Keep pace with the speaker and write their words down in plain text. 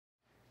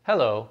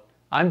Hello,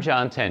 I'm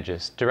John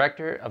Toenjes,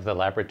 Director of the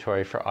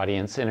Laboratory for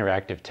Audience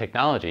Interactive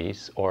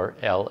Technologies, or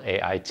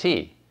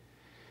LAIT.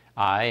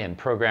 I and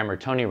programmer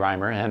Tony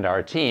Reimer and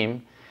our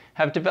team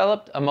have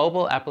developed a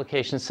mobile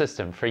application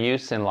system for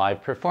use in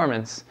live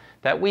performance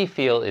that we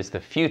feel is the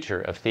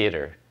future of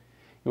theater.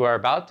 You are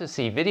about to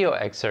see video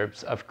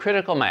excerpts of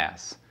Critical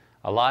Mass,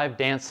 a live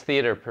dance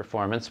theater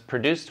performance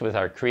produced with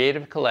our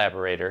creative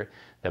collaborator,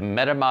 the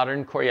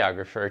metamodern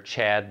choreographer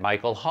Chad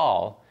Michael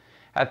Hall,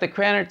 at the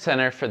Krannert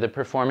Center for the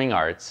Performing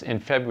Arts in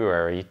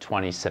February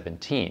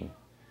 2017.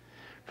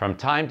 From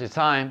time to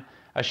time,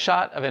 a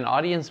shot of an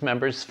audience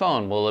member's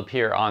phone will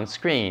appear on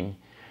screen,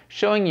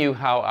 showing you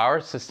how our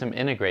system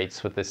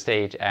integrates with the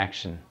stage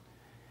action.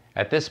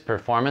 At this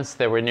performance,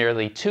 there were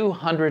nearly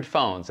 200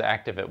 phones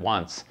active at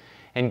once,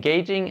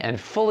 engaging and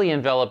fully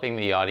enveloping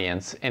the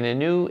audience in a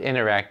new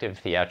interactive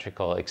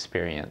theatrical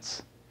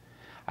experience.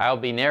 I'll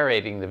be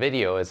narrating the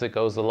video as it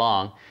goes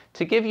along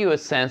to give you a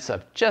sense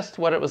of just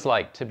what it was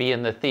like to be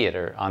in the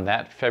theater on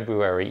that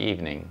February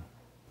evening.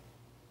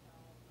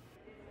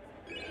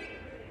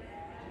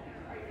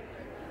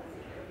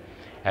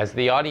 As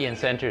the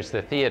audience enters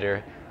the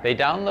theater, they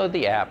download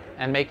the app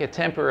and make a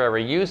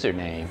temporary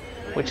username,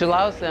 which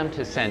allows them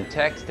to send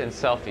text and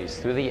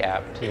selfies through the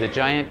app to the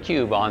giant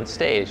cube on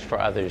stage for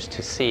others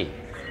to see.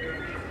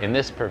 In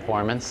this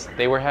performance,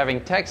 they were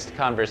having text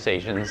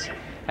conversations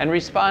and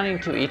responding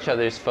to each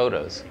other's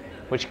photos,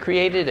 which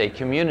created a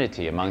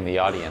community among the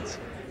audience,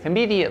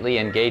 immediately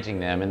engaging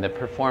them in the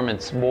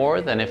performance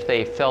more than if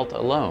they felt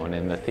alone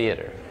in the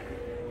theater.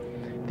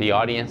 The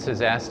audience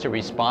is asked to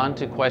respond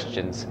to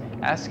questions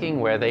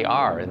asking where they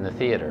are in the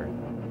theater.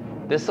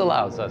 This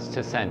allows us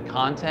to send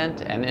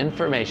content and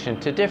information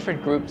to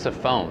different groups of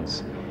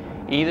phones,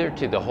 either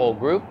to the whole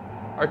group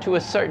or to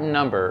a certain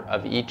number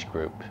of each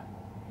group.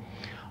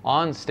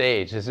 On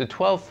stage is a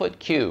 12-foot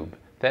cube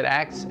that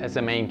acts as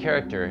a main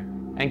character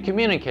and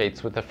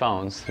communicates with the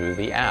phones through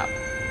the app.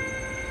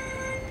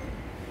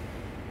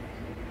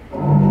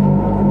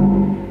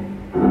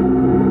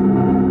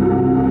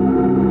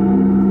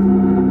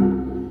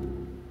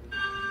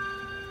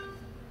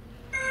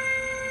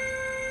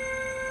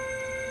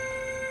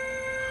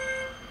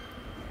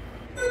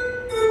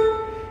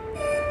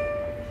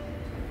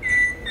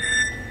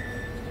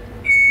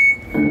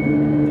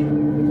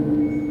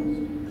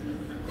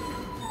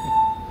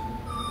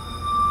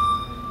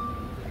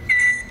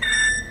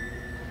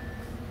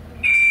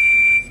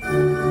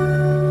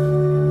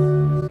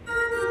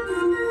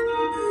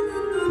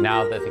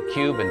 Now that the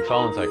cube and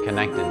phones are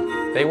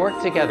connected, they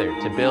work together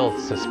to build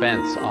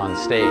suspense on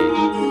stage.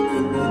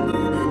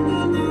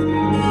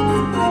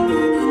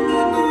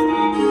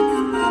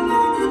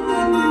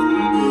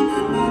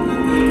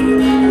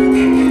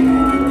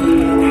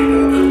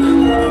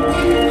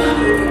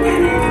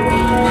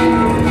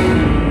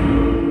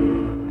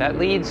 That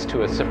leads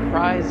to a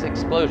surprise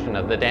explosion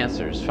of the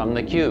dancers from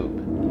the cube.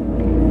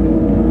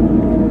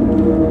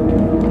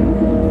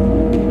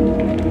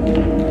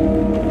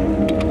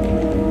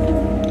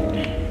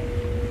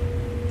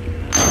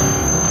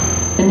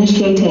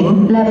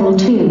 Initiating Level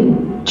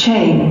 2,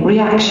 Chain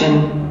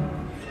Reaction.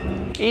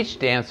 Each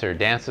dancer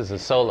dances a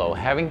solo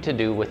having to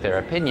do with their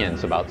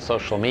opinions about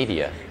social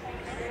media.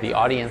 The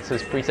audience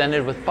is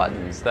presented with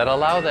buttons that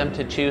allow them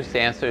to choose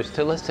dancers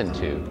to listen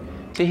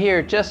to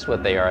hear just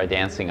what they are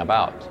dancing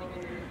about.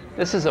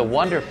 This is a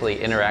wonderfully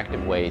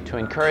interactive way to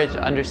encourage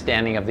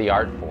understanding of the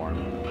art form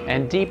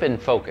and deepen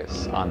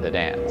focus on the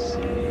dance.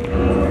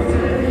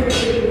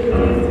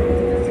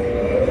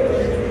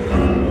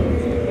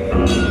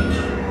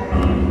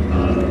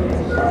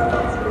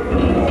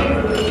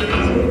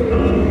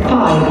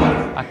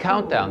 A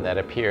countdown that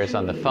appears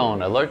on the phone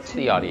alerts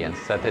the audience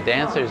that the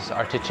dancers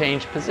are to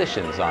change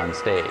positions on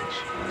stage.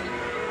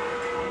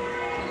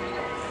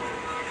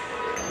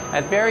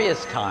 At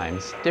various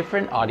times,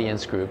 different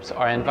audience groups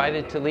are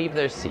invited to leave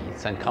their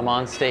seats and come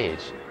on stage.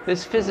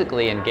 This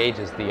physically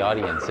engages the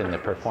audience in the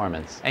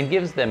performance and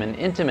gives them an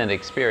intimate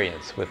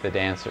experience with the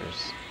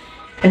dancers.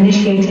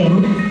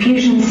 Initiating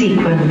Fusion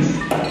Sequence.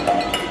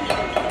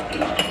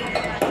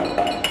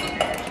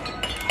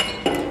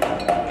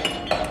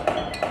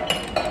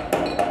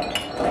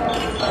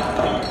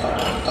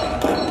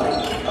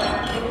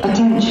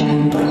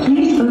 Attention,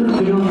 please vote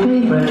for your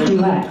favorite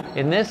duet.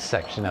 In this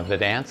section of the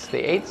dance, the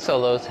 8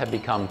 solos have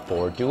become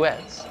 4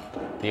 duets.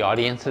 The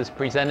audience is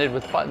presented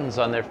with buttons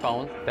on their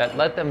phone that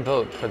let them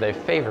vote for their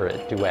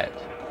favorite duet.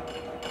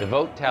 The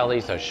vote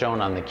tallies are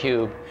shown on the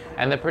cube,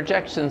 and the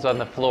projections on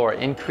the floor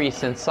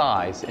increase in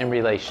size in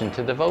relation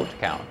to the vote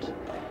count.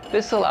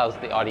 This allows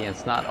the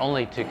audience not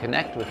only to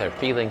connect with their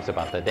feelings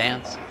about the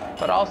dance,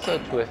 but also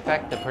to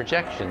affect the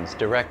projections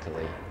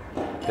directly.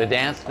 The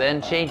dance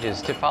then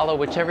changes to follow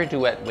whichever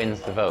duet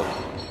wins the vote,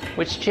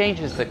 which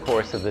changes the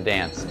course of the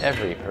dance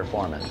every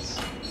performance.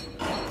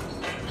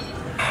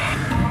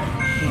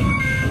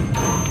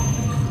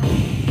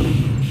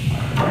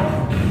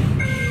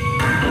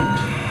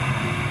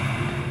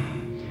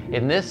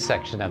 In this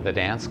section of the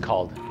dance,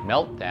 called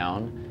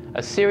Meltdown,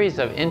 A series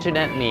of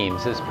internet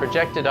memes is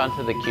projected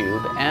onto the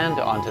cube and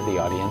onto the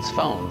audience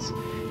phones,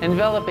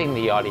 enveloping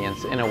the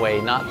audience in a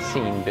way not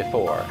seen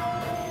before.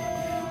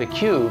 The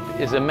cube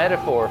is a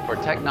metaphor for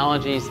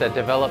technologies that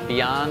develop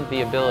beyond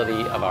the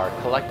ability of our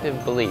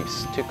collective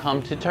beliefs to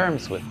come to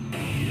terms with.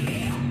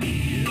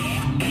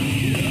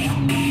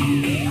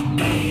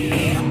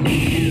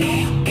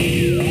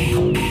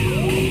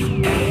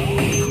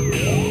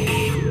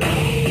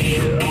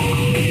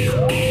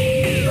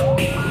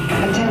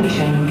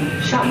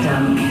 Attention,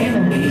 shutdown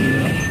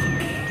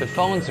imminent. The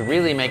phones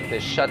really make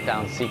this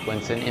shutdown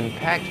sequence an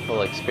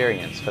impactful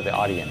experience for the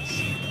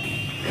audience.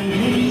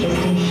 Complete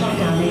system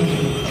shutdown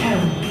in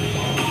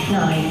 10,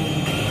 9,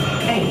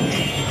 8,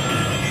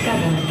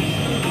 7,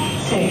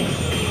 6,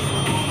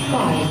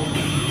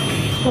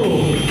 5, 4,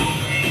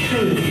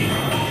 3,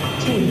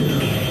 2,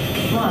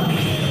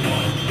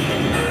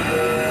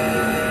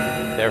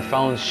 1. Their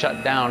phones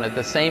shut down at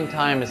the same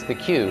time as the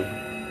cube,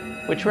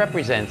 which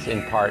represents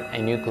in part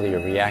a nuclear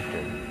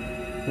reactor,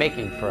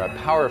 making for a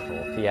powerful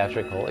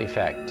theatrical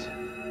effect.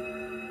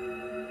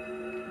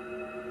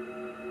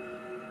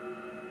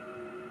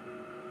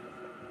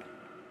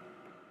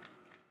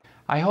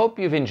 I hope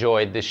you've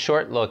enjoyed this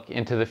short look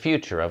into the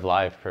future of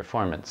live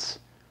performance.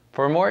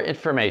 For more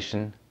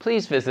information,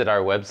 please visit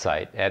our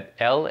website at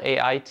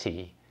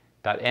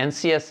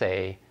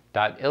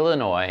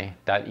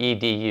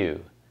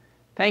lait.ncsa.illinois.edu.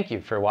 Thank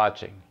you for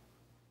watching.